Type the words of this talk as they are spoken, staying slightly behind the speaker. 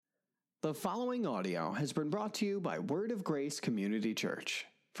The following audio has been brought to you by Word of Grace Community Church.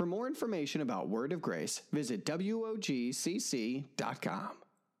 For more information about Word of Grace, visit wogcc.com.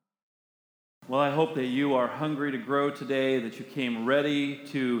 Well, I hope that you are hungry to grow today, that you came ready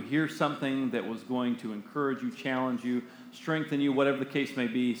to hear something that was going to encourage you, challenge you, strengthen you, whatever the case may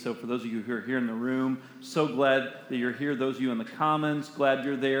be. So for those of you who are here in the room, so glad that you're here. Those of you in the comments, glad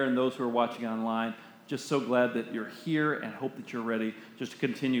you're there. And those who are watching online, just so glad that you're here and hope that you're ready just to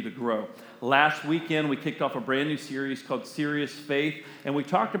continue to grow. Last weekend, we kicked off a brand new series called Serious Faith, and we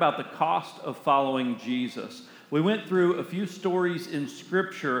talked about the cost of following Jesus. We went through a few stories in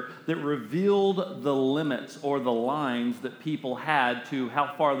Scripture that revealed the limits or the lines that people had to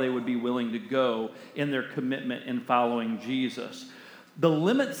how far they would be willing to go in their commitment in following Jesus. The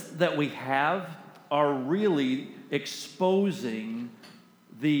limits that we have are really exposing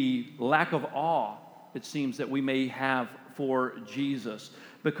the lack of awe, it seems, that we may have for Jesus.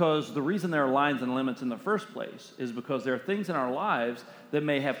 Because the reason there are lines and limits in the first place is because there are things in our lives that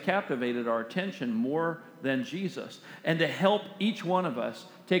may have captivated our attention more than Jesus. And to help each one of us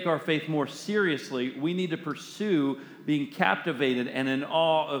take our faith more seriously, we need to pursue being captivated and in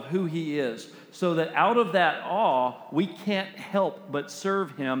awe of who He is, so that out of that awe, we can't help but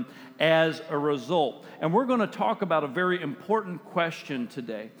serve Him as a result. And we're going to talk about a very important question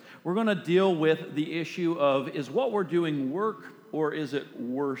today. We're going to deal with the issue of, is what we're doing work or is it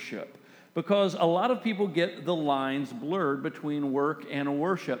worship? Because a lot of people get the lines blurred between work and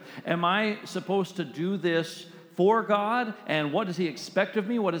worship. Am I supposed to do this for God? And what does He expect of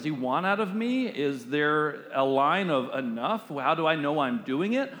me? What does He want out of me? Is there a line of enough? How do I know I'm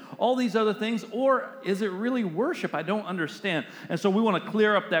doing it? All these other things. Or is it really worship? I don't understand. And so we want to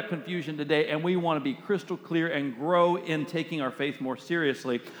clear up that confusion today, and we want to be crystal clear and grow in taking our faith more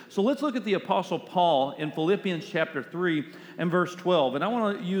seriously. So let's look at the Apostle Paul in Philippians chapter 3 and verse 12. And I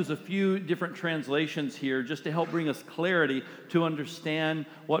want to use a few different translations here just to help bring us clarity to understand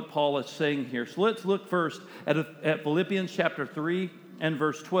what Paul is saying here. So let's look first at Philippians chapter 3 and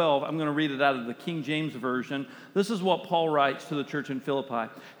verse 12. I'm going to read it out of the King James Version. This is what Paul writes to the church in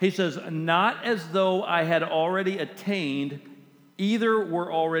Philippi. He says, "Not as though I had already attained, either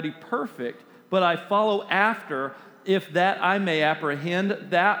were already perfect, but I follow after, if that I may apprehend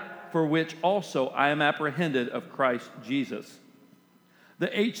that for which also I am apprehended of Christ Jesus."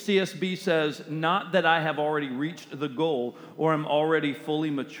 The HCSB says, "Not that I have already reached the goal or am already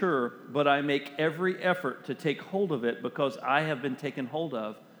fully mature, but I make every effort to take hold of it because I have been taken hold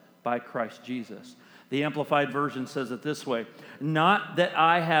of by Christ Jesus." The Amplified Version says it this way: "Not that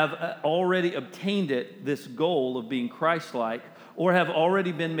I have already obtained it, this goal of being Christ-like, or have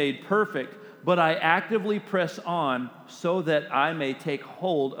already been made perfect, but I actively press on so that I may take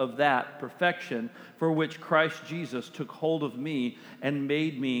hold of that perfection for which Christ Jesus took hold of me and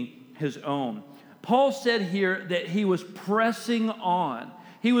made me His own." Paul said here that he was pressing on.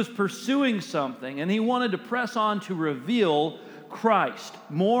 He was pursuing something, and he wanted to press on to reveal Christ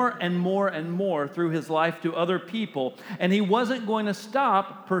more and more and more through his life to other people. And he wasn't going to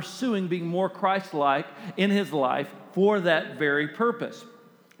stop pursuing being more Christ-like in his life for that very purpose.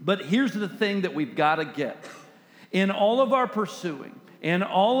 But here's the thing that we've got to get. In all of our pursuing, in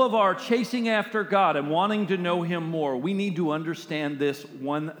all of our chasing after God and wanting to know Him more, we need to understand this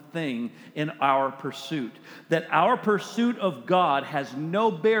one thing in our pursuit: that our pursuit of God has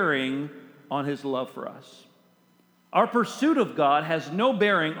no bearing on His love for us. Our pursuit of God has no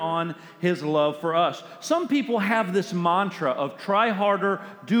bearing on His love for us. Some people have this mantra of try harder,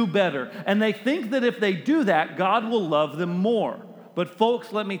 do better, and they think that if they do that, God will love them more. But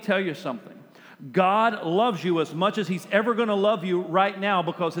folks, let me tell you something. God loves you as much as He's ever going to love you right now,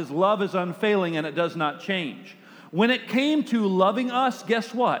 because His love is unfailing and it does not change. When it came to loving us,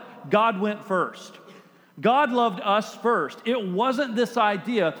 guess what? God went first. God loved us first. It wasn't this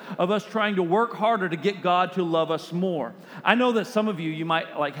idea of us trying to work harder to get God to love us more. I know that some of you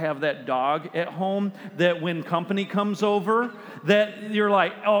might have that dog at home that when company comes over, that you're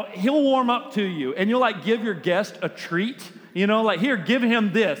like, oh, he'll warm up to you. And you'll give your guest a treat. Here, give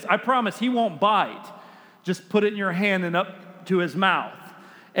him this. I promise he won't bite. Just put it in your hand and up to his mouth.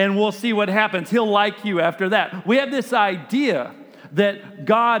 And we'll see what happens. He'll like you after that. We have this idea that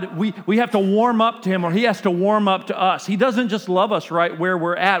God, we have to warm up to Him, or He has to warm up to us. He doesn't just love us right where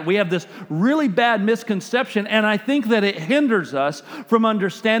we're at. We have this really bad misconception, and I think that it hinders us from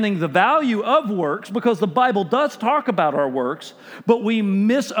understanding the value of works, because the Bible does talk about our works, but we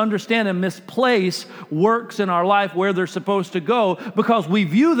misunderstand and misplace works in our life where they're supposed to go, because we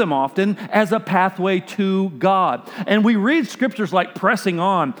view them often as a pathway to God. And we read scriptures like pressing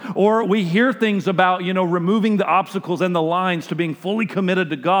on, or we hear things about, removing the obstacles and the lines to being fully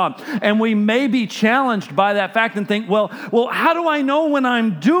committed to God. And we may be challenged by that fact and think, well, how do I know when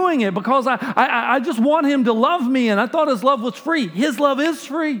I'm doing it? Because I just want him to love me, and I thought his love was free. His love is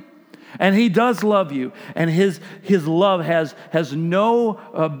free. And he does love you. And his love has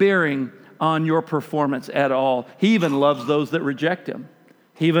no bearing on your performance at all. He even loves those that reject him.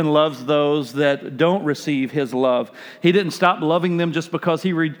 He even loves those that don't receive his love. He didn't stop loving them just because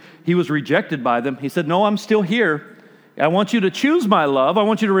he was rejected by them. He said, no, I'm still here. I want you to choose my love. I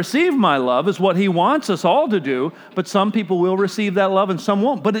want you to receive my love is what he wants us all to do. But some people will receive that love and some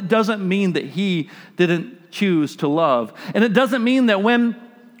won't. But it doesn't mean that he didn't choose to love. And it doesn't mean that when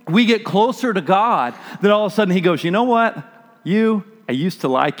we get closer to God, that all of a sudden he goes, you know what? I used to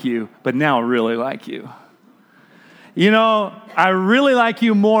like you, but now I really like you. I really like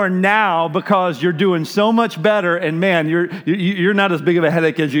you more now because you're doing so much better, and man, you're not as big of a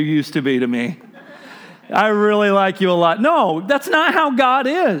headache as you used to be to me. I really like you a lot. No, that's not how God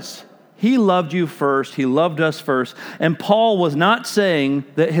is. He loved you first. He loved us first. And Paul was not saying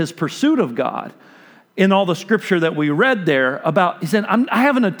that his pursuit of God in all the scripture that we read there he said, I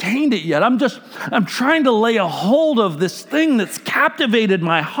haven't attained it yet. I'm trying to lay a hold of this thing that's captivated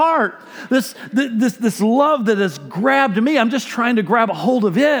my heart. This love that has grabbed me. I'm just trying to grab a hold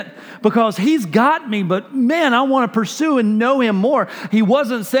of it because he's got me. But man, I want to pursue and know him more. He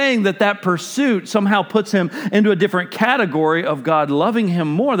wasn't saying that pursuit somehow puts him into a different category of God loving him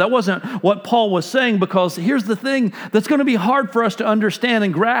more. That wasn't what Paul was saying, because here's the thing that's going to be hard for us to understand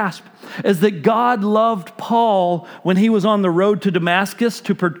and grasp is that God loved Paul when he was on the road to Damascus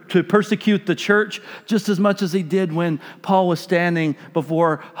to persecute the church just as much as he did when Paul was standing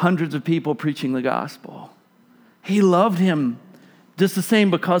before hundreds of people preaching the gospel. He loved him just the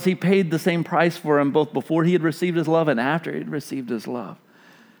same because he paid the same price for him both before he had received his love and after he had received his love.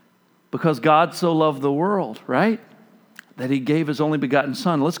 Because God so loved the world, right? That he gave his only begotten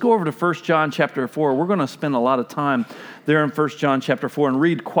son. Let's go over to 1 John chapter 4. We're going to spend a lot of time there in 1 John chapter 4 and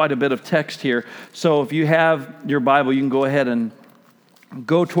read quite a bit of text here. So if you have your Bible, you can go ahead and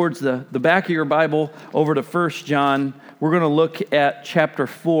go towards the back of your Bible over to 1 John. We're going to look at chapter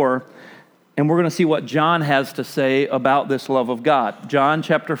 4, and we're going to see what John has to say about this love of God. 1 John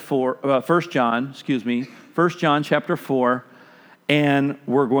chapter 4, and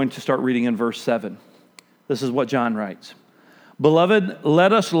we're going to start reading in verse 7. This is what John writes. Beloved,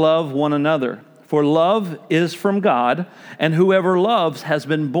 let us love one another, for love is from God, and whoever loves has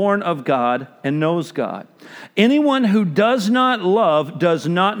been born of God and knows God. Anyone who does not love does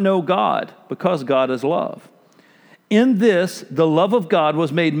not know God, because God is love. In this, the love of God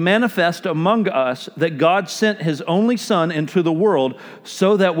was made manifest among us, that God sent his only Son into the world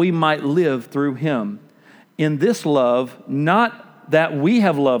so that we might live through him. In this love, not that we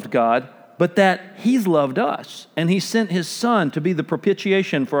have loved God, but that he's loved us, and he sent his Son to be the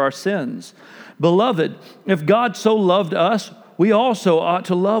propitiation for our sins. Beloved, if God so loved us, we also ought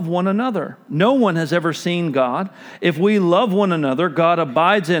to love one another. No one has ever seen God. If we love one another, God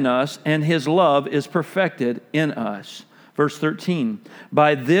abides in us, and his love is perfected in us. Verse 13,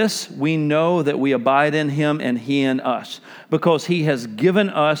 by this we know that we abide in him and he in us, because he has given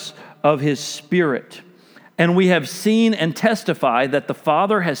us of his Spirit. And we have seen and testified that the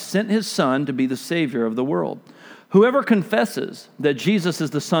Father has sent his Son to be the Savior of the world. Whoever confesses that Jesus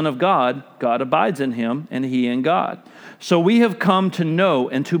is the Son of God, God abides in him and he in God. So we have come to know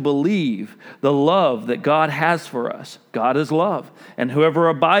and to believe the love that God has for us. God is love. And whoever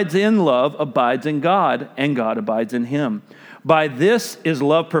abides in love abides in God, and God abides in him. By this is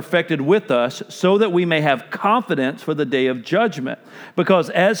love perfected with us, so that we may have confidence for the day of judgment. Because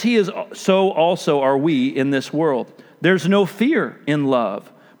as he is, so also are we in this world. There's no fear in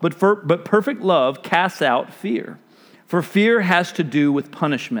love, but perfect love casts out fear. For fear has to do with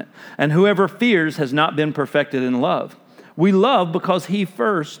punishment, and whoever fears has not been perfected in love. We love because he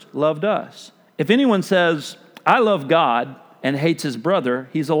first loved us. If anyone says, I love God, and hates his brother,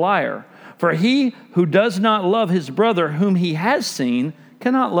 he's a liar. For he who does not love his brother whom he has seen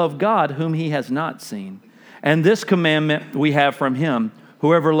cannot love God whom he has not seen. And this commandment we have from him,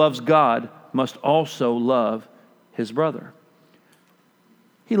 whoever loves God must also love his brother.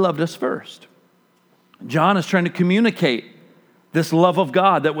 He loved us first. John is trying to communicate this love of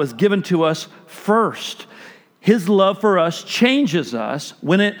God that was given to us first. His love for us changes us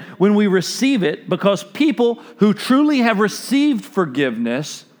when we receive it, because people who truly have received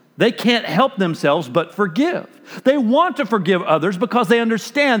forgiveness, they can't help themselves but forgive. They want to forgive others because they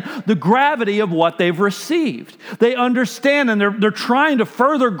understand the gravity of what they've received. They understand, and they're trying to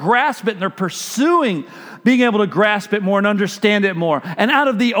further grasp it, and they're pursuing being able to grasp it more and understand it more. And out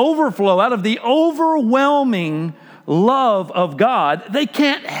of the overflow, out of the overwhelming love of God, they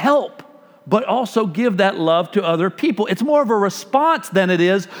can't help but also give that love to other people. It's more of a response than it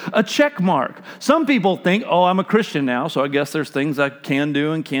is a check mark. Some people think, oh, I'm a Christian now, so I guess there's things I can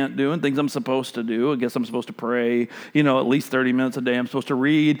do and can't do and things I'm supposed to do. I guess I'm supposed to pray, at least 30 minutes a day. I'm supposed to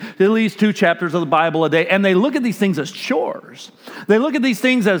read at least 2 chapters of the Bible a day. And they look at these things as chores. They look at these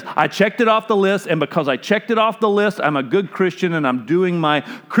things as, I checked it off the list, and because I checked it off the list, I'm a good Christian and I'm doing my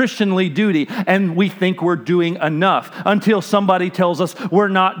Christianly duty. And we think we're doing enough until somebody tells us we're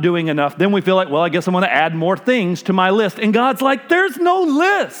not doing enough. Then we feel like, well, I guess I'm going to add more things to my list. And God's like, there's no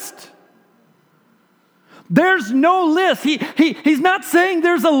list. There's no list. He's not saying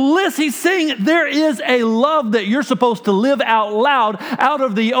there's a list. He's saying there is a love that you're supposed to live out loud out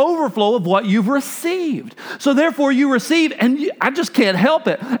of the overflow of what you've received. So therefore you receive, and I just can't help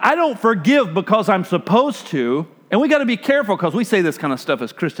it. I don't forgive because I'm supposed to. And we got to be careful because we say this kind of stuff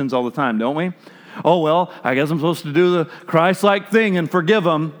as Christians all the time, don't we? Oh, well, I guess I'm supposed to do the Christ-like thing and forgive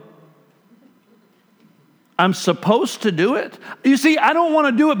them. I'm supposed to do it. You see, I don't want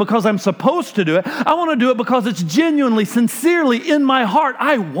to do it because I'm supposed to do it. I want to do it because it's genuinely, sincerely in my heart.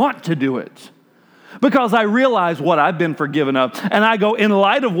 I want to do it because I realize what I've been forgiven of. And I go, in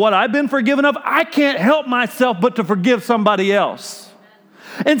light of what I've been forgiven of, I can't help myself but to forgive somebody else.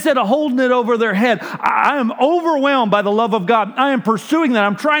 Instead of holding it over their head, I am overwhelmed by the love of God. I am pursuing that.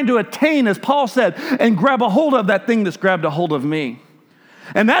 I'm trying to attain, as Paul said, and grab a hold of that thing that's grabbed a hold of me.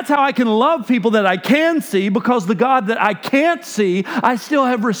 And that's how I can love people that I can see, because the God that I can't see, I still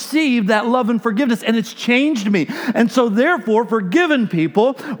have received that love and forgiveness, and it's changed me. And so therefore, forgiven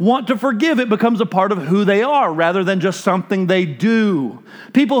people want to forgive. It becomes a part of who they are rather than just something they do.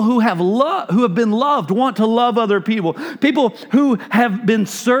 People who have been loved want to love other people. People who have been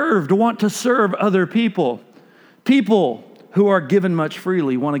served want to serve other people. People who are given much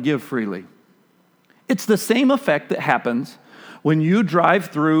freely want to give freely. It's the same effect that happens when you drive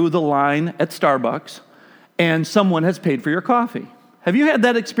through the line at Starbucks and someone has paid for your coffee. Have you had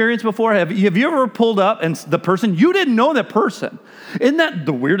that experience before? Have you ever pulled up and the person, you didn't know that person? Isn't that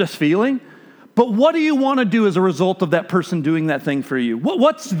the weirdest feeling? But what do you want to do as a result of that person doing that thing for you?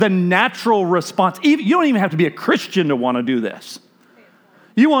 What's the natural response? You don't even have to be a Christian to want to do this.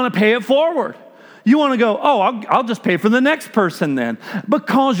 You want to pay it forward. You want to go, I'll just pay for the next person then,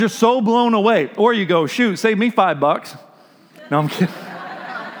 because you're so blown away. Or you go, shoot, save me $5. No, I'm kidding.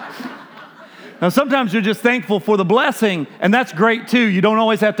 Now, sometimes you're just thankful for the blessing, and that's great too. You don't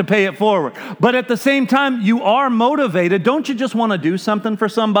always have to pay it forward. But at the same time, you are motivated. Don't you just want to do something for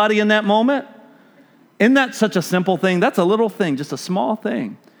somebody in that moment? Isn't that such a simple thing? That's a little thing, just a small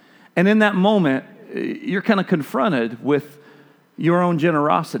thing. And in that moment, you're kind of confronted with your own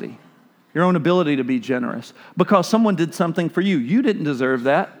generosity, your own ability to be generous, because someone did something for you. You didn't deserve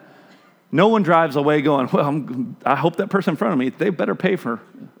that. No one drives away going, well, I hope that person in front of me, they better pay for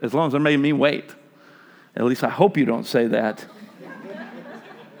as long as they're making me wait. At least I hope you don't say that.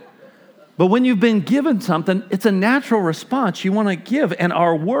 But when you've been given something, it's a natural response you want to give. And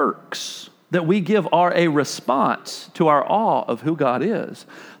our works that we give are a response to our awe of who God is.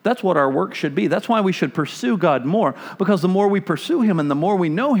 That's what our work should be. That's why we should pursue God more, because the more we pursue Him and the more we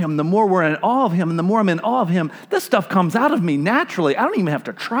know Him, the more we're in awe of Him, and the more I'm in awe of Him, this stuff comes out of me naturally. I don't even have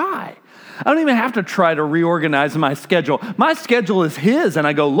to try. I don't even have to try to reorganize my schedule. My schedule is His, and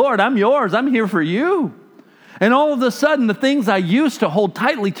I go, Lord, I'm yours. I'm here for you. And all of a sudden, the things I used to hold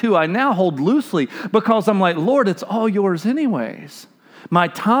tightly to, I now hold loosely, because I'm like, Lord, it's all yours anyways. My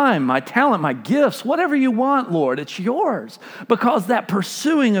time, my talent, my gifts, whatever you want, Lord, it's yours. Because that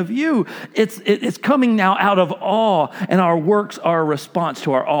pursuing of you, it's coming now out of awe, and our works are a response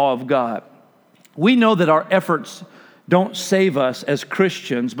to our awe of God. We know that our efforts don't save us as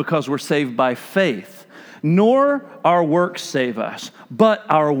Christians because we're saved by faith, nor our works save us, but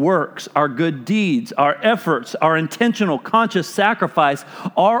our works, our good deeds, our efforts, our intentional, conscious sacrifice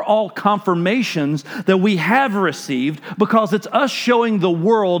are all confirmations that we have received, because it's us showing the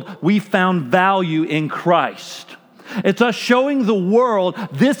world we found value in Christ. It's us showing the world,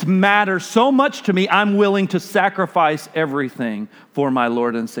 this matters so much to me, I'm willing to sacrifice everything for my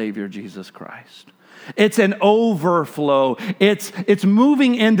Lord and Savior, Jesus Christ. It's an overflow. It's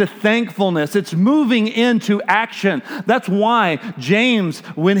moving into thankfulness. It's moving into action. That's why James,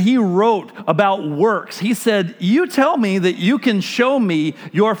 when he wrote about works, he said, you tell me that you can show me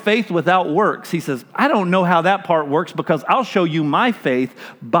your faith without works. He says, I don't know how that part works, because I'll show you my faith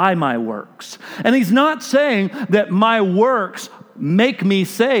by my works. And he's not saying that my works make me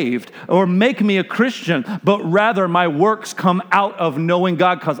saved or make me a Christian, but rather my works come out of knowing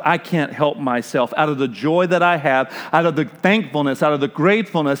God because I can't help myself. Out of the joy that I have, out of the thankfulness, out of the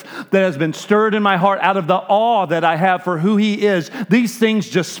gratefulness that has been stirred in my heart, out of the awe that I have for who He is, these things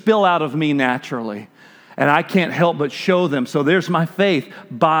just spill out of me naturally. And I can't help but show them. So there's my faith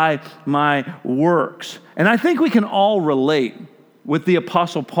by my works. And I think we can all relate with the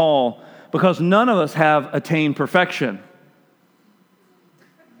Apostle Paul because none of us have attained perfection.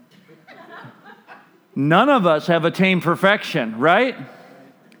 None of us have attained perfection, right?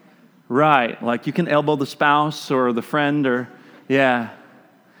 Right. Like you can elbow the spouse or the friend or, yeah.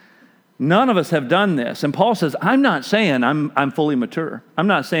 None of us have done this. And Paul says, I'm not saying I'm fully mature. I'm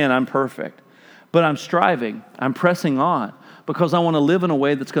not saying I'm perfect. But I'm striving. I'm pressing on because I want to live in a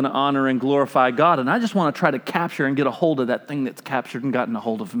way that's going to honor and glorify God. And I just want to try to capture and get a hold of that thing that's captured and gotten a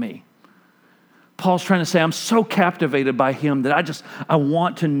hold of me. Paul's trying to say, I'm so captivated by Him that I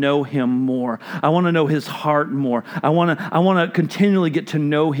want to know Him more. I want to know His heart more. I want to continually get to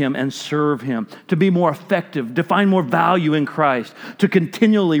know Him and serve Him, to be more effective, to find more value in Christ, to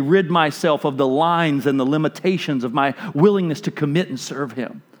continually rid myself of the lines and the limitations of my willingness to commit and serve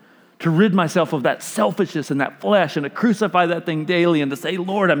Him. To rid myself of that selfishness and that flesh and to crucify that thing daily and to say,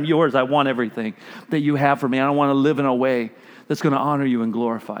 Lord, I'm yours. I want everything that you have for me. I want to live in a way that's going to honor you and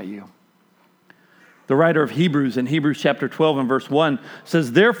glorify you. The writer of Hebrews in Hebrews chapter 12 and verse 1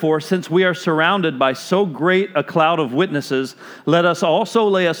 says, therefore, since we are surrounded by so great a cloud of witnesses, let us also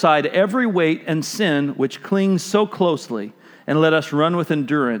lay aside every weight and sin which clings so closely, and let us run with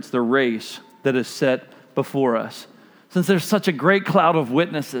endurance the race that is set before us. Since there's such a great cloud of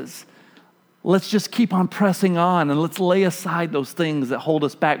witnesses, let's just keep on pressing on and let's lay aside those things that hold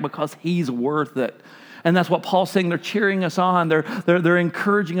us back because He's worth it. And that's what Paul's saying. They're cheering us on. They're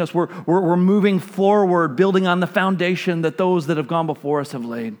encouraging us. We're moving forward, building on the foundation that those that have gone before us have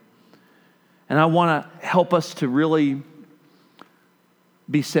laid. And I want to help us to really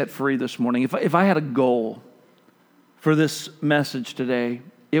be set free this morning. If I had a goal for this message today,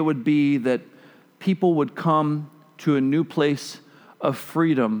 it would be that people would come to a new place of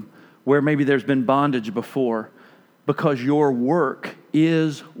freedom where maybe there's been bondage before, because your work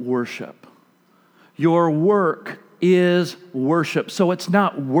is worship. Your work is worship. So it's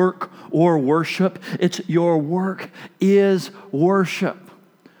not work or worship. It's your work is worship.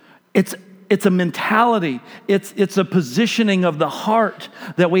 It's a mentality. It's a positioning of the heart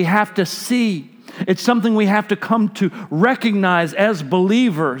that we have to see. It's something we have to come to recognize as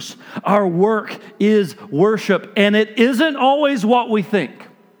believers. Our work is worship, and it isn't always what we think.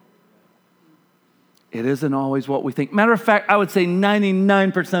 It isn't always what we think. Matter of fact, I would say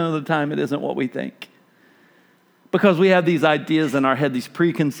 99% of the time it isn't what we think. Because we have these ideas in our head, these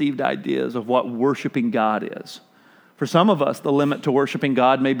preconceived ideas of what worshiping God is. For some of us, the limit to worshiping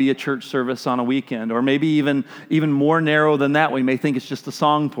God may be a church service on a weekend, or maybe even more narrow than that. We may think it's just a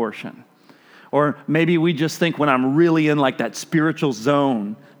song portion. Or maybe we just think when I'm really in like that spiritual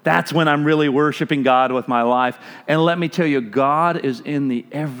zone, that's when I'm really worshiping God with my life. And let me tell you, God is in the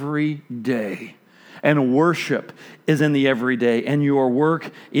everyday. And worship is in the everyday, and your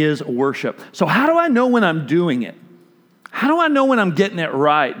work is worship. So how do I know when I'm doing it? How do I know when I'm getting it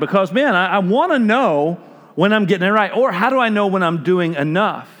right? Because, man, I want to know when I'm getting it right. Or how do I know when I'm doing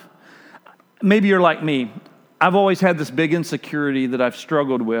enough? Maybe you're like me. I've always had this big insecurity that I've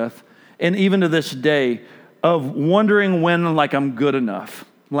struggled with, and even to this day, of wondering when, like, I'm good enough.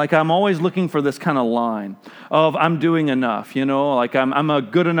 Like I'm always looking for this kind of line of I'm doing enough, like I'm a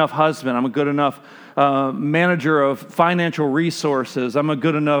good enough husband. I'm a good enough manager of financial resources. I'm a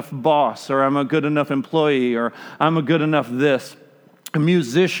good enough boss, or I'm a good enough employee, or I'm a good enough this, a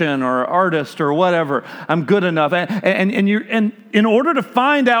musician or artist or whatever. I'm good enough. And in order to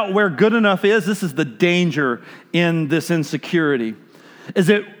find out where good enough is, this is the danger in this insecurity, is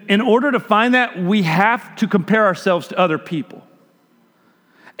that in order to find that, we have to compare ourselves to other people.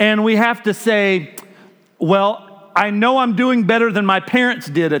 And we have to say, well, I know I'm doing better than my parents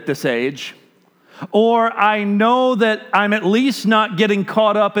did at this age, or I know that I'm at least not getting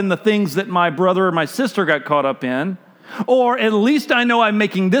caught up in the things that my brother or my sister got caught up in, or at least I know I'm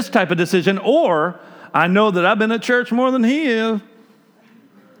making this type of decision, or I know that I've been at church more than he is.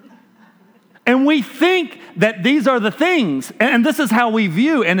 And we think that these are the things, and this is how we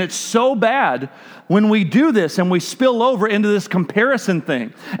view, and it's so bad when we do this and we spill over into this comparison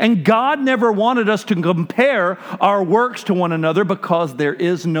thing. And God never wanted us to compare our works to one another because there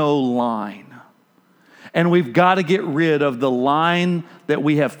is no line. And we've got to get rid of the line that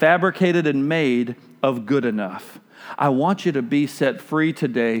we have fabricated and made of good enough. I want you to be set free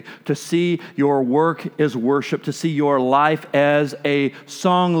today to see your work as worship, to see your life as a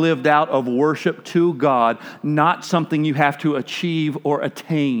song lived out of worship to God, not something you have to achieve or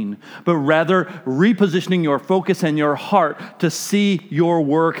attain, but rather repositioning your focus and your heart to see your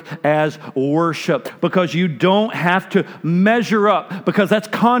work as worship, because you don't have to measure up, because that's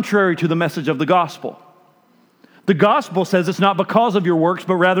contrary to the message of the gospel. The gospel says it's not because of your works,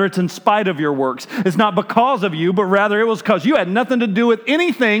 but rather it's in spite of your works. It's not because of you, but rather it was because you had nothing to do with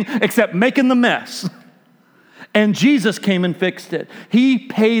anything except making the mess. And Jesus came and fixed it. He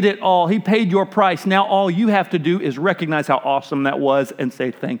paid it all. He paid your price. Now all you have to do is recognize how awesome that was and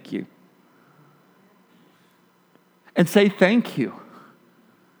say thank you. And say thank you.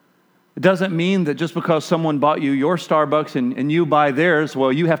 It doesn't mean that just because someone bought you your Starbucks and you buy theirs,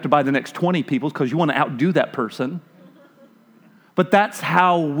 well, you have to buy the next 20 people's because you want to outdo that person. But that's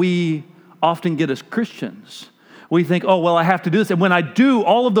how we often get as Christians. We think, oh, well, I have to do this. And when I do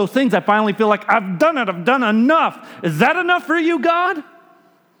all of those things, I finally feel like I've done it. I've done enough. Is that enough for you, God?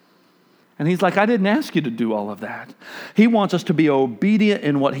 And he's like, I didn't ask you to do all of that. He wants us to be obedient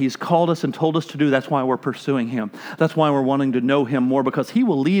in what he's called us and told us to do. That's why we're pursuing him. That's why we're wanting to know him more, because he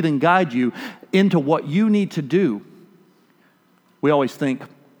will lead and guide you into what you need to do. We always think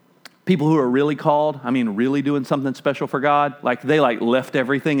people who are really called, really doing something special for God, they left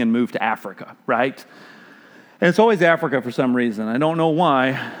everything and moved to Africa, right? And it's always Africa for some reason. I don't know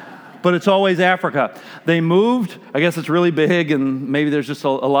why, but it's always Africa. They moved. I guess it's really big, and maybe there's just a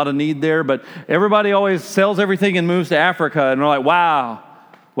lot of need there, but everybody always sells everything and moves to Africa, and we're like, wow,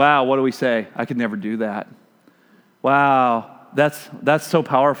 what do we say? I could never do that. Wow, that's so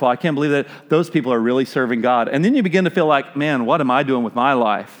powerful. I can't believe that those people are really serving God. And then you begin to feel like, man, what am I doing with my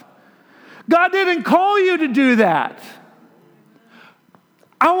life? God didn't call you to do that.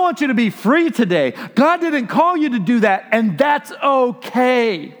 I want you to be free today. God didn't call you to do that, and that's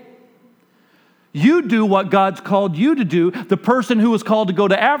okay. You do what God's called you to do. The person who was called to go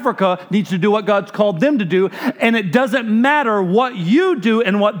to Africa needs to do what God's called them to do. And it doesn't matter what you do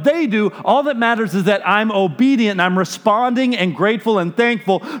and what they do. All that matters is that I'm obedient and I'm responding and grateful and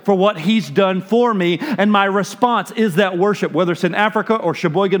thankful for what he's done for me. And my response is that worship, whether it's in Africa or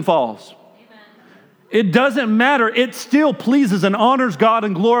Sheboygan Falls. It doesn't matter. It still pleases and honors God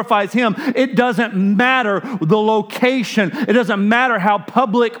and glorifies him. It doesn't matter the location. It doesn't matter how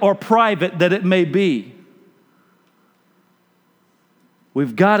public or private that it may be.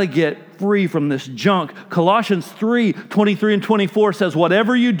 We've got to get free from this junk. Colossians 3:23 and 24 says,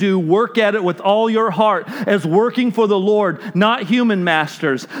 whatever you do, work at it with all your heart as working for the Lord, not human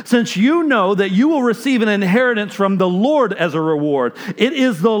masters, since you know that you will receive an inheritance from the Lord as a reward. It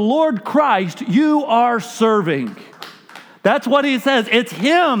is the Lord Christ you are serving. That's what he says. It's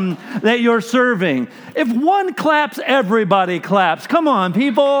him that you're serving. If one claps, everybody claps. Come on,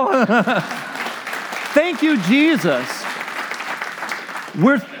 people. Thank you, Jesus.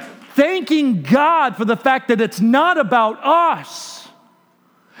 We're thanking God for the fact that it's not about us.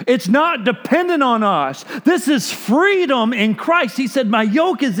 It's not dependent on us. This is freedom in Christ. He said, my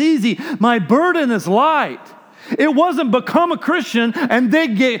yoke is easy, my burden is light. It wasn't become a Christian and they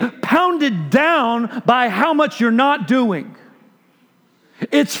get pounded down by how much you're not doing.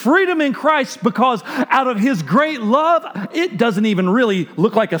 It's freedom in Christ because out of his great love, it doesn't even really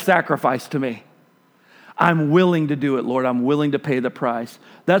look like a sacrifice to me. I'm willing to do it, Lord. I'm willing to pay the price.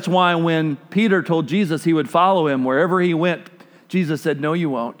 That's why when Peter told Jesus he would follow him wherever he went, Jesus said, no, you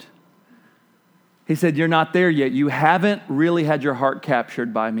won't. He said, you're not there yet. You haven't really had your heart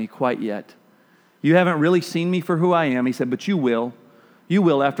captured by me quite yet. You haven't really seen me for who I am. He said, but you will. You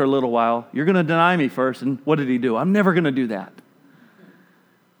will after a little while. You're going to deny me first. And what did he do? I'm never going to do that.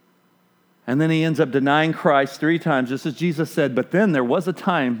 And then he ends up denying Christ 3 times, just as Jesus said. But then there was a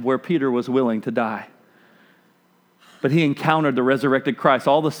time where Peter was willing to die. But he encountered the resurrected Christ.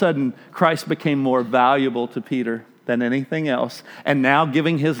 All of a sudden, Christ became more valuable to Peter than anything else. And now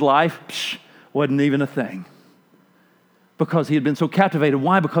giving his life wasn't even a thing. Because he had been so captivated.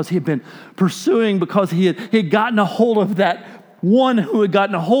 Why? Because he had been pursuing, because he had gotten a hold of that one who had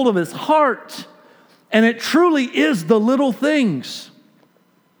gotten a hold of his heart. And it truly is the little things,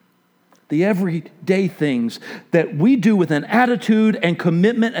 the everyday things that we do with an attitude and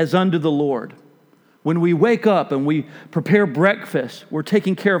commitment as unto the Lord. When we wake up and we prepare breakfast, we're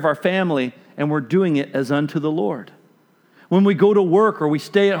taking care of our family and we're doing it as unto the Lord. When we go to work or we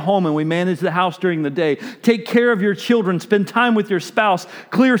stay at home and we manage the house during the day, take care of your children, spend time with your spouse,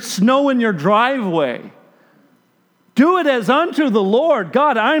 clear snow in your driveway. Do it as unto the Lord.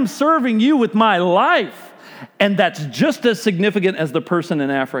 God, I'm serving you with my life. And that's just as significant as the person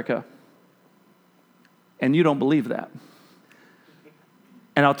in Africa. And you don't believe that.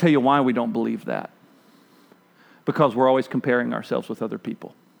 And I'll tell you why we don't believe that. Because we're always comparing ourselves with other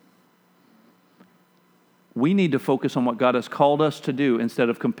people. We need to focus on what God has called us to do instead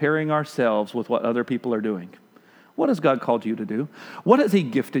of comparing ourselves with what other people are doing. What has God called you to do? What has He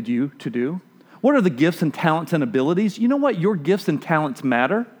gifted you to do? What are the gifts and talents and abilities? You know what? Your gifts and talents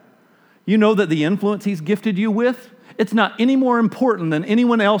matter. You know that the influence He's gifted you with, it's not any more important than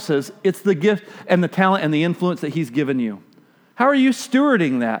anyone else's. It's the gift and the talent and the influence that He's given you. How are you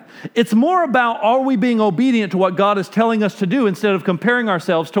stewarding that? It's more about, are we being obedient to what God is telling us to do instead of comparing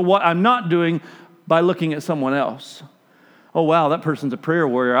ourselves to what I'm not doing by looking at someone else. Oh, wow, that person's a prayer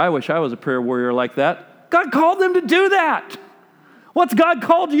warrior. I wish I was a prayer warrior like that. God called them to do that. What's God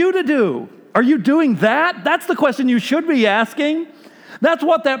called you to do? Are you doing that? That's the question you should be asking. That's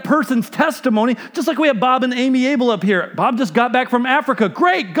what that person's testimony, just like we have Bob and Amy Abel up here. Bob just got back from Africa.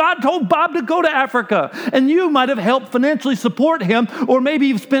 Great, God told Bob to go to Africa. And you might have helped financially support him, or maybe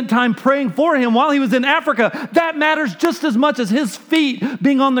you've spent time praying for him while he was in Africa. That matters just as much as his feet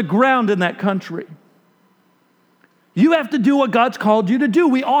being on the ground in that country. You have to do what God's called you to do.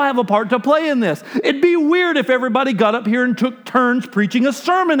 We all have a part to play in this. It'd be weird if everybody got up here and took turns preaching a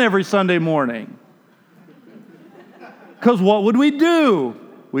sermon every Sunday morning. Because what would we do?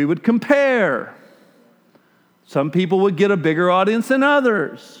 We would compare. Some people would get a bigger audience than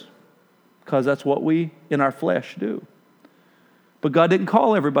others, because that's what we, in our flesh, do. But God didn't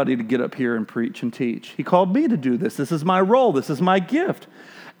call everybody to get up here and preach and teach. He called me to do this. This is my role. This is my gift.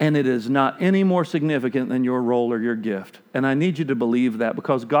 And it is not any more significant than your role or your gift. And I need you to believe that,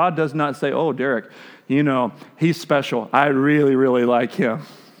 because God does not say, oh, Derik, you know, he's special. I really, really like him.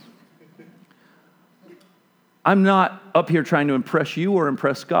 I'm not up here trying to impress you or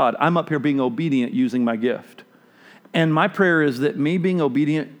impress God. I'm up here being obedient using my gift. And my prayer is that me being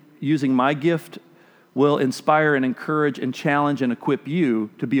obedient using my gift will inspire and encourage and challenge and equip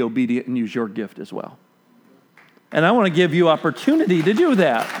you to be obedient and use your gift as well. And I want to give you opportunity to do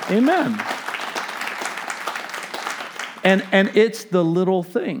that. Amen. And it's the little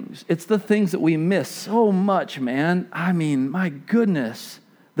things. It's the things that we miss so much, man. I mean, my goodness.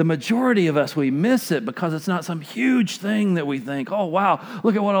 The majority of us, we miss it because it's not some huge thing that we think, oh, wow,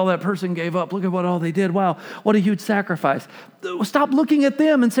 look at what all that person gave up. Look at what all they did. Wow, what a huge sacrifice. Stop looking at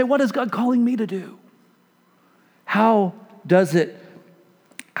them and say, what is God calling me to do? How does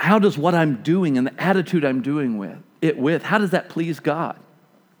what I'm doing and the attitude I'm doing how does that please God?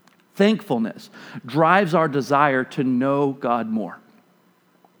 Thankfulness drives our desire to know God more.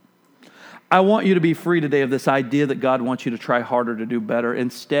 I want you to be free today of this idea that God wants you to try harder to do better.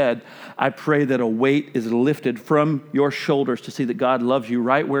 Instead, I pray that a weight is lifted from your shoulders to see that God loves you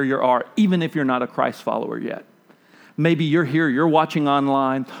right where you are, even if you're not a Christ follower yet. Maybe you're here, you're watching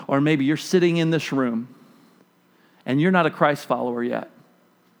online, or maybe you're sitting in this room and you're not a Christ follower yet.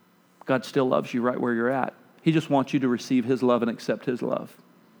 God still loves you right where you're at. He just wants you to receive his love and accept his love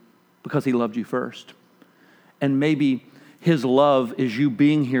because he loved you first. And maybe his love is you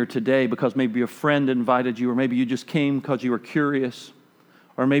being here today because maybe a friend invited you, or maybe you just came because you were curious,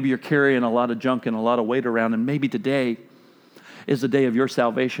 or maybe you're carrying a lot of junk and a lot of weight around, and maybe today is the day of your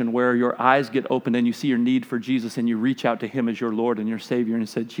salvation where your eyes get opened and you see your need for Jesus and you reach out to him as your Lord and your Savior and you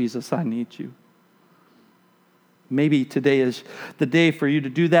say, Jesus, I need you. Maybe today is the day for you to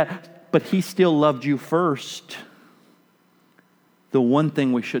do that, but he still loved you first. The one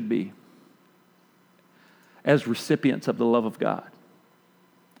thing we should be as recipients of the love of God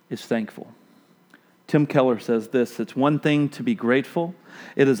is thankful. Tim Keller says this, it's one thing to be grateful,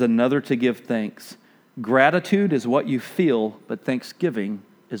 it is another to give thanks. Gratitude is what you feel, but thanksgiving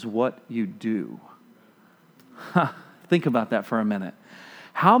is what you do. Think about that for a minute.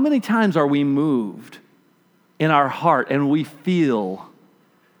 How many times are we moved in our heart and we feel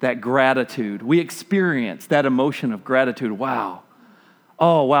that gratitude? We experience that emotion of gratitude. Wow.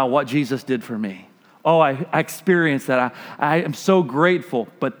 Oh, wow, what Jesus did for me. Oh, I experienced that. I am so grateful.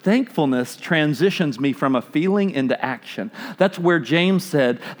 But thankfulness transitions me from a feeling into action. That's where James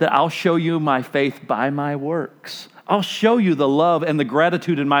said that I'll show you my faith by my works. I'll show you the love and the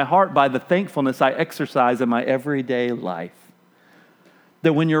gratitude in my heart by the thankfulness I exercise in my everyday life.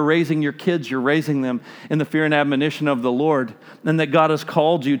 That when you're raising your kids, you're raising them in the fear and admonition of the Lord, and that God has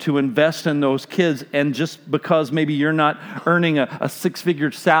called you to invest in those kids. And just because maybe you're not earning a six-figure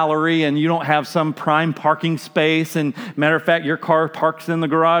salary and you don't have some prime parking space, and matter of fact, your car parks in the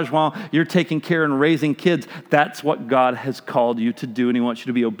garage while you're taking care and raising kids, that's what God has called you to do. And he wants you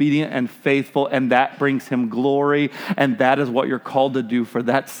to be obedient and faithful, and that brings him glory. And that is what you're called to do for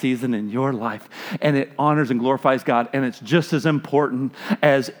that season in your life. And it honors and glorifies God. And it's just as important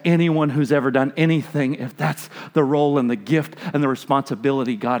as anyone who's ever done anything, if that's the role and the gift and the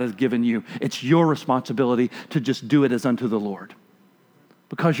responsibility God has given you. It's your responsibility to just do it as unto the Lord.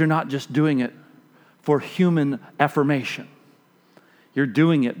 Because you're not just doing it for human affirmation. You're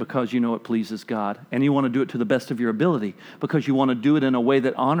doing it because you know it pleases God. And you want to do it to the best of your ability because you want to do it in a way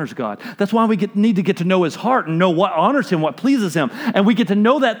that honors God. That's why we need to get to know His heart and know what honors Him, what pleases Him. And we get to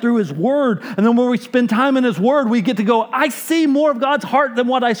know that through His Word. And then when we spend time in His Word, we get to go, I see more of God's heart than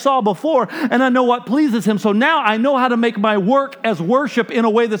what I saw before. And I know what pleases Him. So now I know how to make my work as worship in a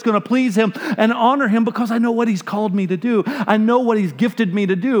way that's going to please Him and honor Him because I know what He's called me to do. I know what He's gifted me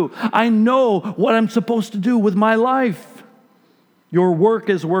to do. I know what I'm supposed to do with my life. Your work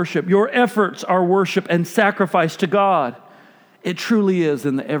is worship. Your efforts are worship and sacrifice to God. It truly is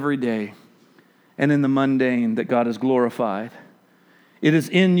in the everyday and in the mundane that God is glorified. It is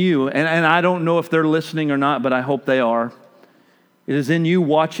in you, and I don't know if they're listening or not, but I hope they are. It is in you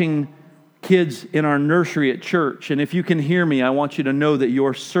watching kids in our nursery at church. And if you can hear me, I want you to know that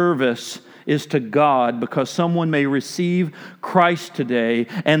your service is to God because someone may receive Christ today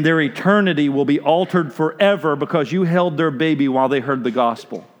and their eternity will be altered forever because you held their baby while they heard the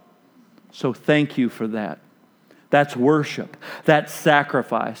gospel. So thank you for that. That's worship. That's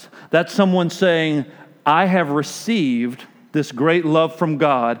sacrifice. That's someone saying, I have received this great love from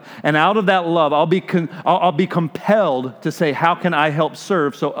God, and out of that love, I'll be compelled to say, how can I help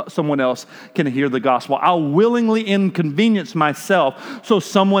serve so someone else can hear the gospel? I'll willingly inconvenience myself so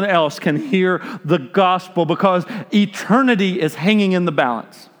someone else can hear the gospel because eternity is hanging in the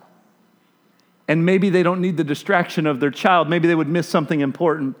balance. And maybe they don't need the distraction of their child. Maybe they would miss something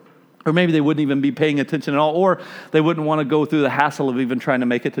important, or maybe they wouldn't even be paying attention at all, or they wouldn't want to go through the hassle of even trying to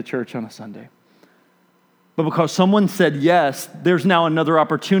make it to church on a Sunday. But because someone said yes, there's now another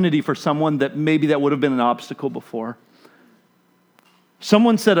opportunity for someone that maybe that would have been an obstacle before.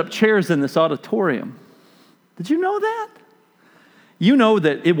 Someone set up chairs in this auditorium. Did you know that? You know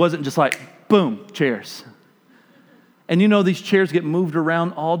that it wasn't just like, boom, chairs. And you know these chairs get moved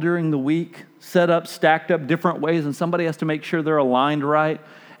around all during the week, set up, stacked up different ways, and somebody has to make sure they're aligned right,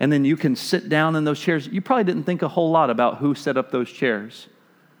 and then you can sit down in those chairs. You probably didn't think a whole lot about who set up those chairs.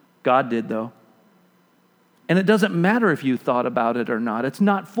 God did, though. And it doesn't matter if you thought about it or not. It's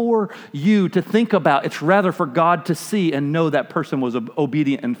not for you to think about. It's rather for God to see and know that person was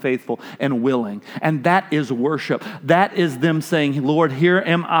obedient and faithful and willing. And that is worship. That is them saying, Lord, here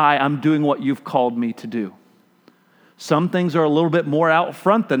am I. I'm doing what you've called me to do. Some things are a little bit more out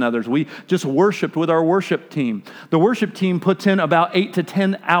front than others. We just worshiped with our worship team. The worship team puts in about 8 to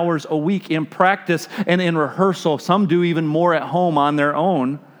 10 hours a week in practice and in rehearsal. Some do even more at home on their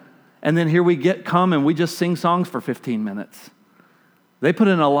own. And then here we come and we just sing songs for 15 minutes. They put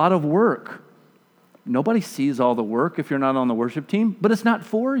in a lot of work. Nobody sees all the work if you're not on the worship team, but it's not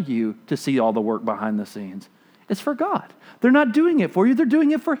for you to see all the work behind the scenes. It's for God. They're not doing it for you. They're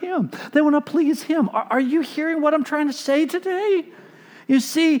doing it for Him. They want to please Him. Are you hearing what I'm trying to say today? You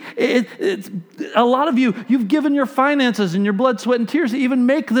see, it's a lot of you've given your finances and your blood, sweat, and tears to even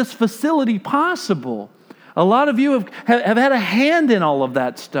make this facility possible. A lot of you have had a hand in all of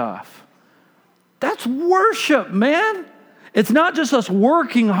that stuff. That's worship, man. It's not just us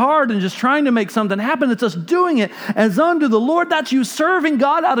working hard and just trying to make something happen. It's us doing it as unto the Lord. That's you serving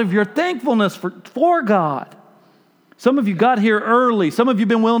God out of your thankfulness for God. Some of you got here early. Some of you have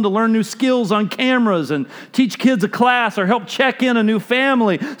been willing to learn new skills on cameras and teach kids a class or help check in a new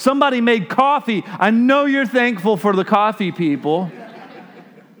family. Somebody made coffee. I know you're thankful for the coffee, people.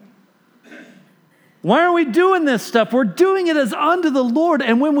 Why are we doing this stuff? We're doing it as unto the Lord.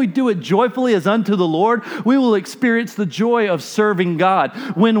 And when we do it joyfully as unto the Lord, we will experience the joy of serving God.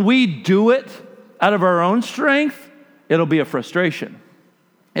 When we do it out of our own strength, it'll be a frustration.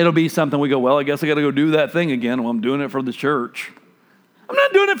 It'll be something we go, well, I guess I got to go do that thing again. Well, I'm doing it for the church. I'm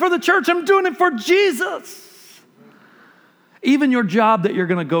not doing it for the church. I'm doing it for Jesus. Even your job that you're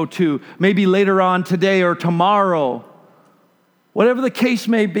going to go to, maybe later on today or tomorrow, whatever the case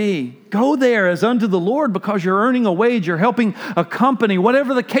may be, go there as unto the Lord because you're earning a wage, you're helping a company,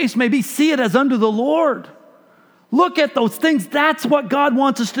 whatever the case may be, see it as unto the Lord. Look at those things. That's what God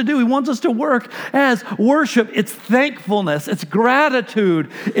wants us to do. He wants us to work as worship. It's thankfulness, it's gratitude,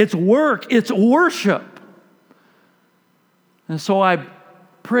 it's work, it's worship. And so I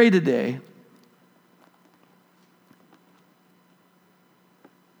pray today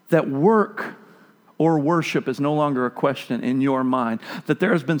that work or worship is no longer a question in your mind, that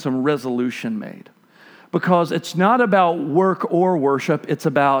there has been some resolution made. Because it's not about work or worship, it's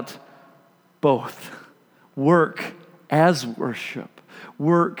about both. Work as worship.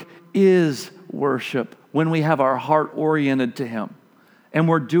 Work is worship when we have our heart oriented to Him and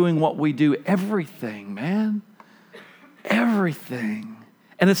we're doing what we do. Everything, man. Everything.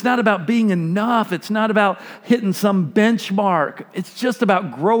 And it's not about being enough. It's not about hitting some benchmark. It's just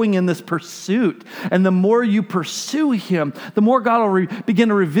about growing in this pursuit. And the more you pursue him, the more God will begin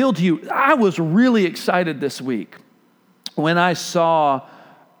to reveal to you. I was really excited this week when I saw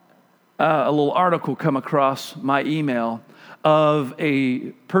a little article come across my email of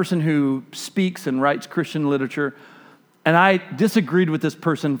a person who speaks and writes Christian literature. And I disagreed with this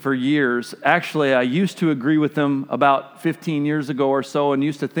person for years. Actually, I used to agree with them about 15 years ago or so and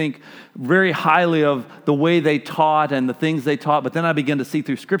used to think very highly of the way they taught and the things they taught. But then I began to see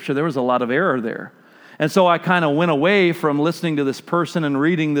through Scripture there was a lot of error there. And so I kind of went away from listening to this person and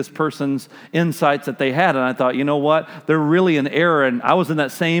reading this person's insights that they had. And I thought, you know what? They're really in error. And I was in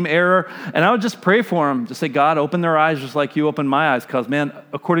that same error. And I would just pray for them to say, God, open their eyes just like you opened my eyes. Because, man,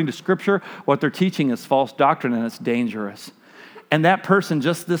 according to Scripture, what they're teaching is false doctrine and it's dangerous. And that person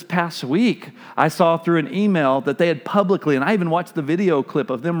just this past week, I saw through an email that they had publicly, and I even watched the video clip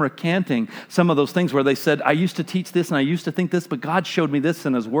of them recanting some of those things where they said, I used to teach this and I used to think this, but God showed me this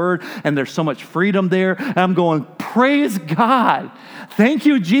in his word, and there's so much freedom there. And I'm going, praise God. Thank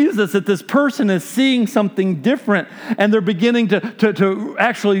you, Jesus, that this person is seeing something different, and they're beginning to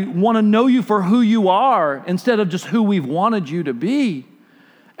actually want to know you for who you are instead of just who we've wanted you to be.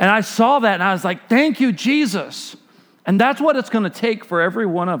 And I saw that and I was like, thank you, Jesus. And that's what it's going to take for every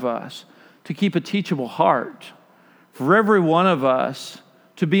one of us to keep a teachable heart, for every one of us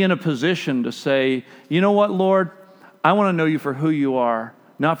to be in a position to say, you know what, Lord, I want to know you for who you are,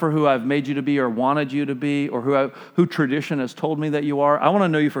 not for who I've made you to be or wanted you to be or who tradition has told me that you are. I want to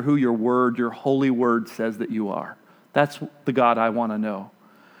know you for who your word, your holy word says that you are. That's the God I want to know.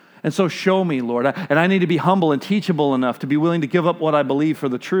 And so show me, Lord. And I need to be humble and teachable enough to be willing to give up what I believe for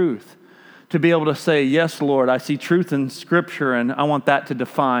the truth. To be able to say, yes, Lord, I see truth in Scripture, and I want that to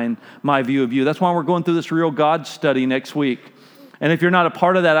define my view of you. That's why we're going through this Real God study next week. And if you're not a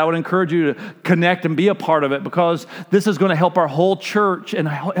part of that, I would encourage you to connect and be a part of it, because this is going to help our whole church and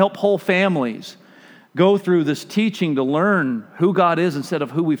help whole families go through this teaching to learn who God is instead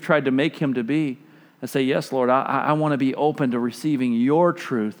of who we've tried to make him to be. And say, yes, Lord, I want to be open to receiving your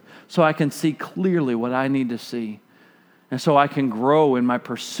truth so I can see clearly what I need to see. And so I can grow in my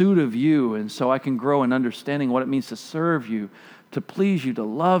pursuit of you, and so I can grow in understanding what it means to serve you, to please you, to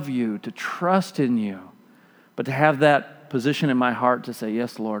love you, to trust in you. But to have that position in my heart to say,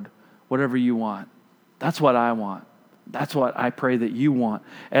 yes, Lord, whatever you want, that's what I want. That's what I pray that you want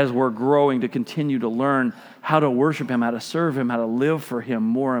as we're growing to continue to learn how to worship him, how to serve him, how to live for him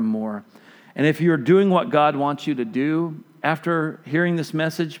more and more. And if you're doing what God wants you to do after hearing this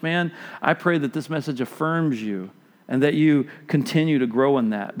message, man, I pray that this message affirms you and that you continue to grow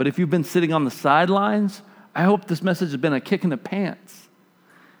in that. But if you've been sitting on the sidelines, I hope this message has been a kick in the pants.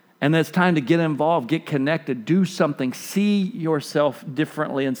 And that it's time to get involved, get connected, do something, see yourself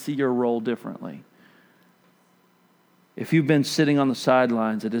differently and see your role differently. If you've been sitting on the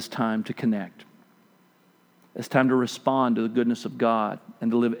sidelines, it is time to connect. It's time to respond to the goodness of God and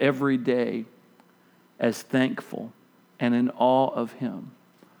to live every day as thankful and in awe of him,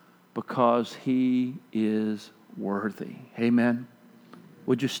 because he is worthy. Amen.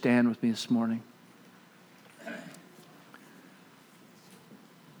 Would you stand with me this morning?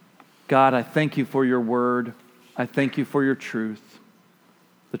 God, I thank you for your word. I thank you for your truth,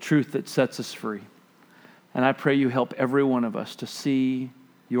 the truth that sets us free. And I pray you help every one of us to see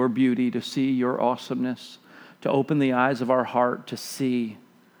your beauty, to see your awesomeness, to open the eyes of our heart to see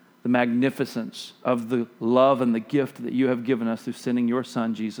the magnificence of the love and the gift that you have given us through sending your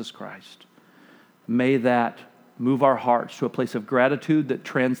Son, Jesus Christ. May that move our hearts to a place of gratitude that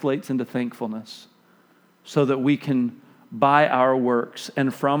translates into thankfulness, so that we can, by our works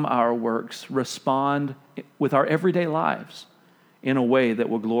and from our works, respond with our everyday lives in a way that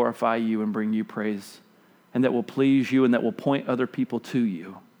will glorify you and bring you praise, and that will please you and that will point other people to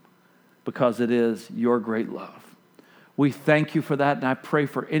you, because it is your great love. We thank you for that, and I pray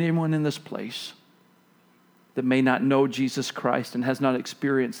for anyone in this place that may not know Jesus Christ and has not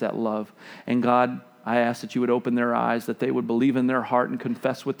experienced that love. And God, I ask that you would open their eyes, that they would believe in their heart and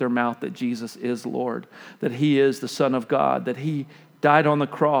confess with their mouth that Jesus is Lord, that he is the Son of God, that he died on the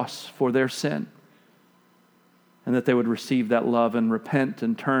cross for their sin, and that they would receive that love and repent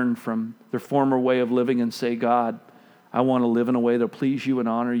and turn from their former way of living and say, God, I want to live in a way that will please you and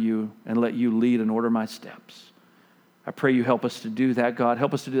honor you and let you lead and order my steps. I pray you help us to do that, God.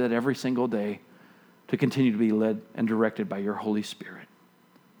 Help us to do that every single day, to continue to be led and directed by your Holy Spirit.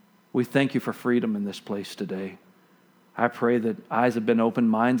 We thank you for freedom in this place today. I pray that eyes have been opened,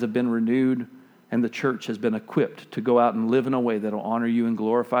 minds have been renewed, and the church has been equipped to go out and live in a way that will honor you and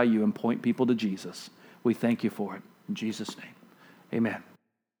glorify you and point people to Jesus. We thank you for it. In Jesus' name, amen.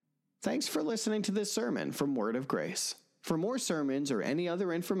 Thanks for listening to this sermon from Word of Grace. For more sermons or any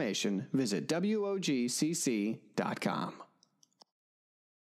other information, visit WOGCC.com.